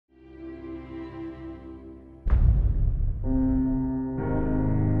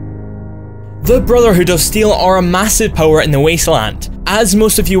The Brotherhood of Steel are a massive power in the Wasteland. As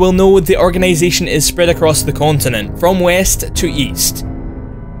most of you will know, the organisation is spread across the continent, from west to east.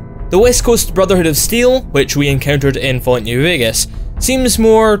 The West Coast Brotherhood of Steel, which we encountered in Fallout New Vegas, seems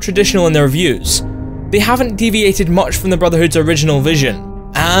more traditional in their views. They haven't deviated much from the Brotherhood's original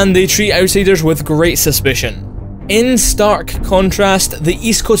vision, and they treat outsiders with great suspicion. In stark contrast, the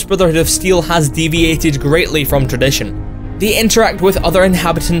East Coast Brotherhood of Steel has deviated greatly from tradition. They interact with other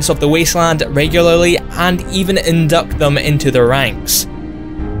inhabitants of the Wasteland regularly and even induct them into their ranks.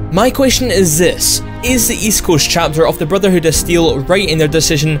 My question is this: is the East Coast chapter of the Brotherhood of Steel right in their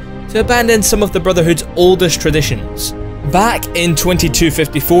decision to abandon some of the Brotherhood's oldest traditions? Back in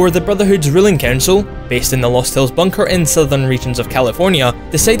 2254, the Brotherhood's ruling council, based in the Lost Hills bunker in southern regions of California,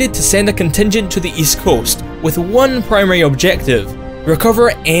 decided to send a contingent to the East Coast with one primary objective: recover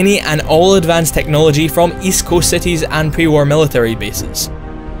any and all advanced technology from East Coast cities and pre-war military bases.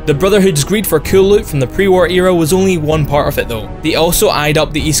 The Brotherhood's greed for cool loot from the pre-war era was only one part of it though. They also eyed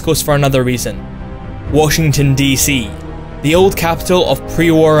up the East Coast for another reason: Washington DC, the old capital of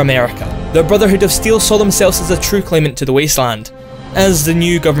pre-war America. The Brotherhood of Steel saw themselves as a true claimant to the Wasteland, as the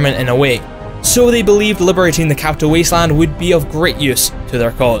new government in a way, so they believed liberating the capital Wasteland would be of great use to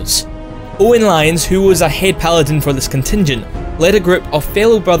their cause. Owen Lyons, who was a head paladin for this contingent, led a group of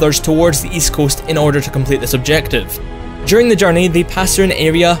fellow brothers towards the East Coast in order to complete this objective. During the journey, they passed through an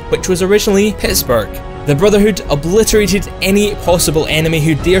area which was originally Pittsburgh. The Brotherhood obliterated any possible enemy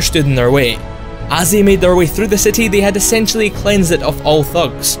who dare stood in their way. As they made their way through the city, they had essentially cleansed it of all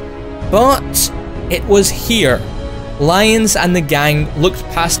thugs. But it was here Lyons and the gang looked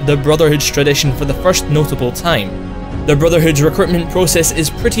past the Brotherhood's tradition for the first notable time. The Brotherhood's recruitment process is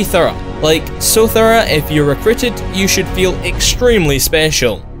pretty thorough. Like, so thorough, if you're recruited, you should feel extremely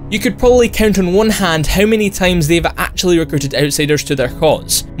special. You could probably count on one hand how many times they've actually recruited outsiders to their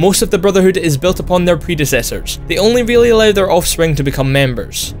cause. Most of the Brotherhood is built upon their predecessors. They only really allow their offspring to become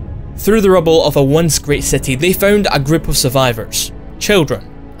members. Through the rubble of a once great city, they found a group of survivors, children,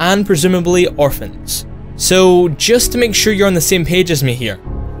 and presumably orphans. So just to make sure you're on the same page as me here,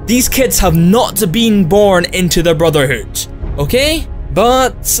 these kids have not been born into the Brotherhood, okay?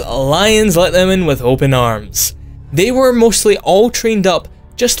 But Lyons let them in with open arms. They were mostly all trained up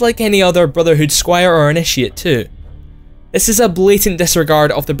just like any other Brotherhood squire or initiate too. This is a blatant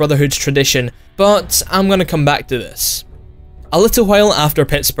disregard of the Brotherhood's tradition, but I'm gonna come back to this. A little while after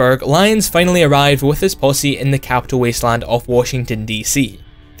Pittsburgh, Lyons finally arrived with his posse in the capital wasteland of Washington DC.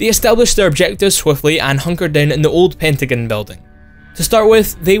 They established their objectives swiftly and hunkered down in the old Pentagon building. To start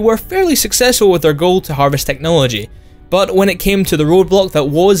with, they were fairly successful with their goal to harvest technology, but when it came to the roadblock that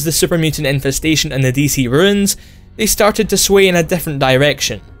was the super mutant infestation in the DC ruins, they started to sway in a different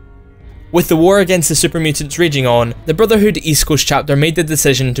direction. With the war against the super mutants raging on, the Brotherhood East Coast chapter made the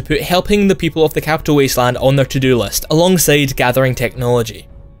decision to put helping the people of the capital wasteland on their to-do list, alongside gathering technology.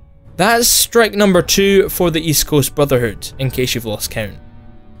 That's strike number 2 for the East Coast Brotherhood, in case you've lost count.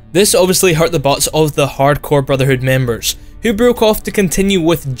 This obviously hurt the butts of the hardcore Brotherhood members, who broke off to continue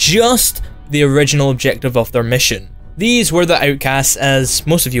with just the original objective of their mission. These were the outcasts, as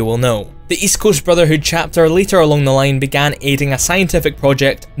most of you will know. The East Coast Brotherhood chapter later along the line began aiding a scientific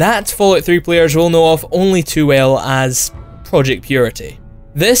project that Fallout 3 players will know of only too well as Project Purity.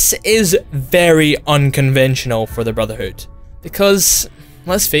 This is very unconventional for the Brotherhood, because,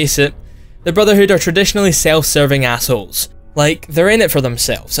 let's face it, the Brotherhood are traditionally self-serving assholes. Like, they're in it for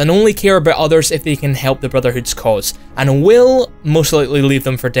themselves, and only care about others if they can help the Brotherhood's cause, and will most likely leave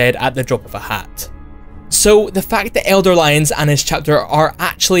them for dead at the drop of a hat. So the fact that Elder Lyons and his chapter are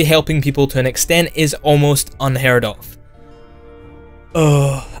actually helping people to an extent is almost unheard of.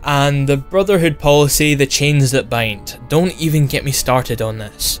 And the Brotherhood policy, the chains that bind. Don't even get me started on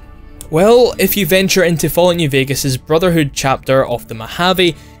this. Well, if you venture into Fallout New Vegas' Brotherhood chapter of the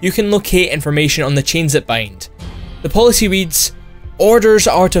Mojave, you can locate information on the chains that bind. The policy reads, orders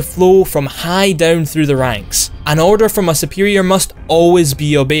are to flow from high down through the ranks. An order from a superior must always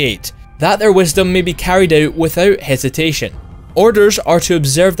be obeyed, that their wisdom may be carried out without hesitation. Orders are to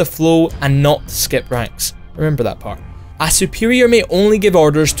observe the flow and not skip ranks. Remember that part. A superior may only give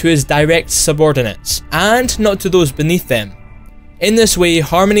orders to his direct subordinates, and not to those beneath them. In this way,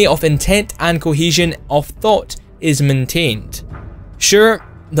 harmony of intent and cohesion of thought is maintained. Sure,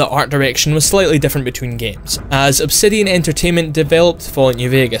 the art direction was slightly different between games, as Obsidian Entertainment developed Fallout New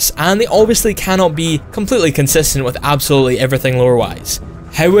Vegas, and they obviously cannot be completely consistent with absolutely everything lore-wise.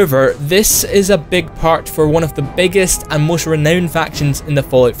 However, this is a big part for one of the biggest and most renowned factions in the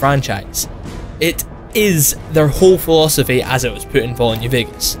Fallout franchise. It is their whole philosophy as it was put in Fallout New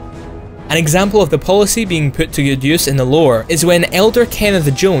Vegas. An example of the policy being put to good use in the lore is when Elder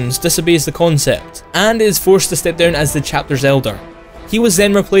Kenneth Jones disobeys the concept, and is forced to step down as the chapter's elder. He was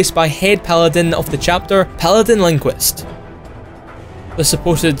then replaced by head paladin of the chapter, Paladin Linquist. The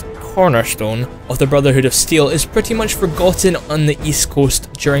supposed cornerstone of the Brotherhood of Steel is pretty much forgotten on the East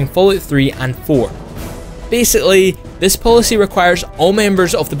Coast during Fallout 3 and 4. Basically, this policy requires all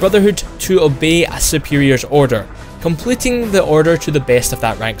members of the Brotherhood to obey a superior's order, completing the order to the best of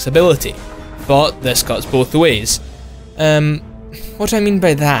that rank's ability. But this cuts both ways. What do I mean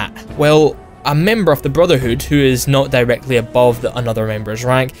by that? Well, a member of the Brotherhood who is not directly above another member's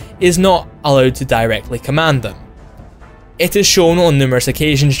rank is not allowed to directly command them. It is shown on numerous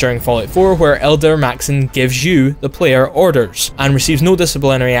occasions during Fallout 4 where Elder Maxon gives you, the player, orders, and receives no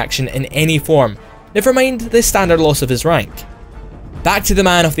disciplinary action in any form, never mind the standard loss of his rank. Back to the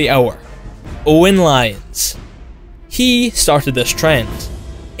man of the hour, Owen Lyons. He started this trend.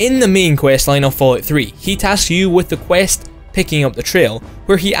 In the main questline of Fallout 3, he tasks you with the quest Picking Up the Trail,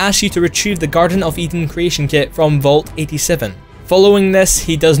 where he asks you to retrieve the Garden of Eden creation kit from Vault 87. Following this,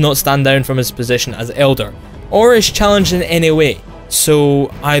 he does not stand down from his position as Elder, or is challenged in any way,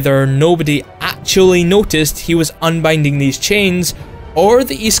 so either nobody actually noticed he was unbinding these chains, or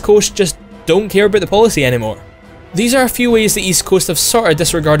the East Coast just don't care about the policy anymore. These are a few ways the East Coast have sort of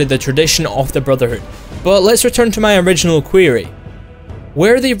disregarded the tradition of the Brotherhood, but let's return to my original query.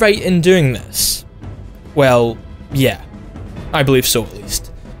 Were they right in doing this? Well, yeah, I believe so at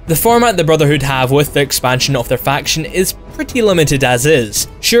least. The format the Brotherhood have with the expansion of their faction is pretty limited as is.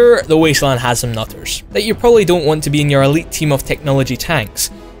 Sure, the Wasteland has some nutters that you probably don't want to be in your elite team of technology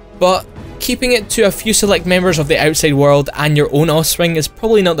tanks, but keeping it to a few select members of the outside world and your own offspring is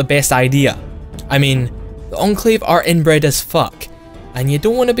probably not the best idea. I mean, the Enclave are inbred as fuck, and you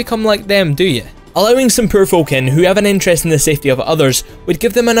don't want to become like them, do you? Allowing some poor folk in who have an interest in the safety of others would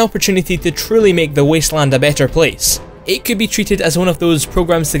give them an opportunity to truly make the Wasteland a better place. It could be treated as one of those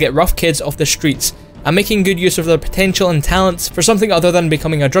programs to get rough kids off the streets, and making good use of their potential and talents for something other than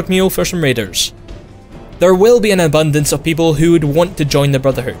becoming a drug mule for some raiders. There will be an abundance of people who would want to join the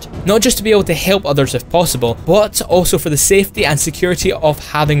Brotherhood, not just to be able to help others if possible, but also for the safety and security of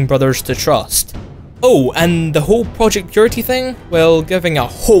having brothers to trust. Oh, and the whole Project Purity thing? Well, giving a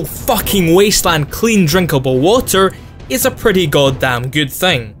whole fucking wasteland clean drinkable water is a pretty goddamn good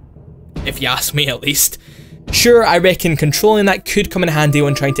thing. If you ask me at least. Sure, I reckon controlling that could come in handy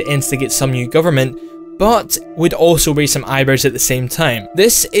when trying to instigate some new government, but would also raise some eyebrows at the same time.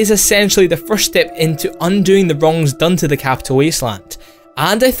 This is essentially the first step into undoing the wrongs done to the capital wasteland,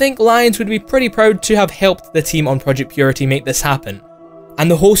 and I think Lyons would be pretty proud to have helped the team on Project Purity make this happen. And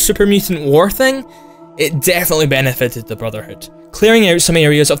the whole super mutant war thing? It definitely benefited the Brotherhood. Clearing out some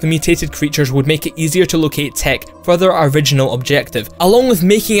areas of the mutated creatures would make it easier to locate tech for their original objective, along with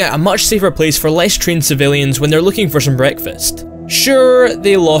making it a much safer place for less trained civilians when they're looking for some breakfast. Sure,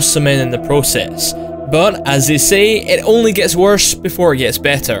 they lost some men in the process, but as they say, it only gets worse before it gets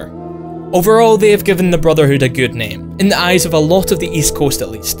better. Overall, they have given the Brotherhood a good name, in the eyes of a lot of the East Coast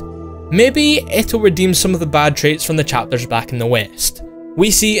at least. Maybe it'll redeem some of the bad traits from the chapters back in the West. We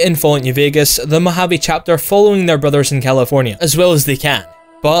see in Fallout New Vegas the Mojave chapter following their brothers in California as well as they can,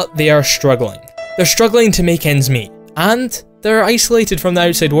 but they are struggling. They're struggling to make ends meet, and they're isolated from the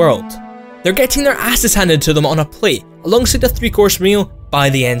outside world. They're getting their asses handed to them on a plate alongside a 3-course meal by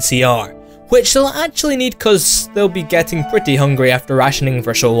the NCR, which they'll actually need cause they'll be getting pretty hungry after rationing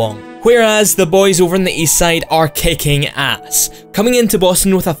for so long. Whereas the boys over on the east side are kicking ass, coming into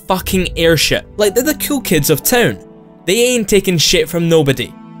Boston with a fucking airship, like they're the cool kids of town. They ain't taking shit from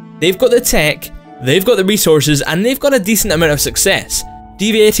nobody. They've got the tech, they've got the resources, and they've got a decent amount of success.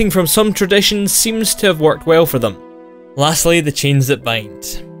 Deviating from some traditions seems to have worked well for them. Lastly, the chains that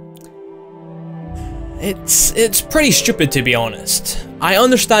bind. It's pretty stupid to be honest. I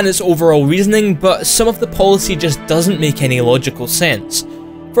understand its overall reasoning, but some of the policy just doesn't make any logical sense.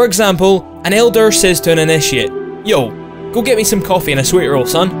 For example, an elder says to an initiate, "Yo, go get me some coffee and a sweet roll,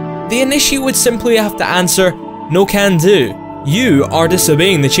 son." The initiate would simply have to answer, "No can do. You are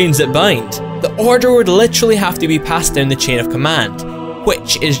disobeying the chains that bind." The order would literally have to be passed down the chain of command,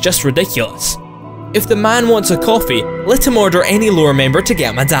 which is just ridiculous. If the man wants a coffee, let him order any lower member to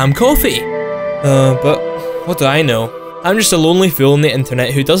get him a damn coffee. But what do I know? I'm just a lonely fool on the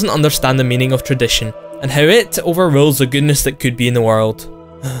internet who doesn't understand the meaning of tradition, and how it overrules the goodness that could be in the world.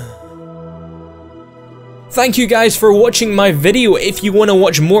 Thank you guys for watching my video. If you want to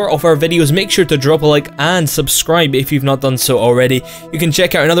watch more of our videos, make sure to drop a like and subscribe if you've not done so already. You can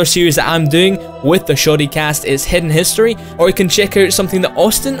check out another series that I'm doing with the Shoddycast, it's Hidden History, or you can check out something that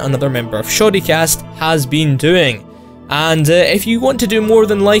Austin, another member of Shoddycast, has been doing. And if you want to do more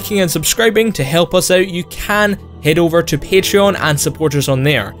than liking and subscribing to help us out, you can head over to Patreon and support us on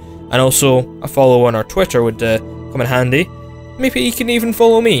there. And also, a follow on our Twitter would come in handy. Maybe you can even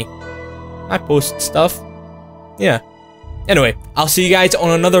follow me. I post stuff. Yeah. Anyway, I'll see you guys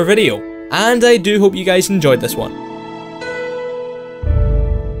on another video. And I do hope you guys enjoyed this one.